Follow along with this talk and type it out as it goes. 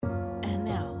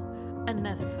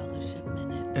Another fellowship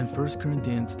minute. In 1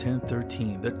 Corinthians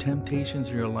 10:13, the temptations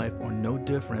in your life are no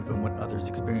different from what others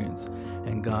experience,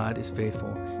 and God is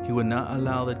faithful. He will not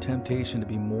allow the temptation to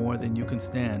be more than you can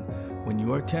stand. When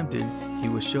you are tempted, He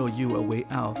will show you a way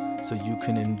out so you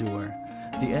can endure.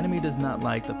 The enemy does not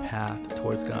like the path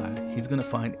towards God. He's going to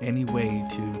find any way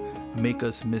to make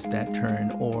us miss that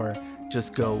turn or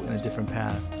just go in a different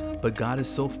path. But God is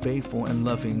so faithful and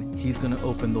loving, He's going to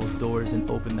open those doors and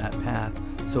open that path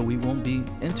so we won't be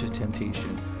into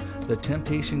temptation. The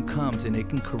temptation comes and it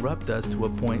can corrupt us to a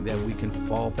point that we can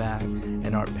fall back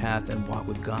in our path and walk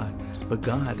with God. But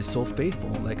God is so faithful,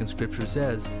 like in Scripture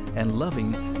says, and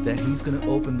loving that He's going to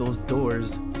open those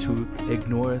doors to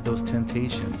ignore those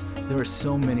temptations. There are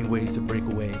so many ways to break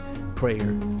away.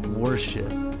 Prayer,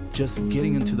 worship, just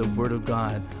getting into the Word of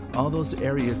God. All those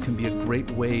areas can be a great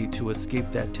way to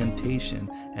escape that temptation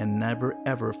and never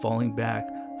ever falling back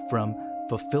from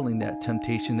fulfilling that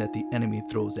temptation that the enemy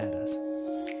throws at us.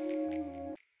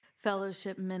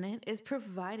 Fellowship Minute is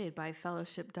provided by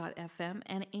Fellowship.fm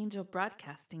and Angel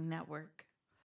Broadcasting Network.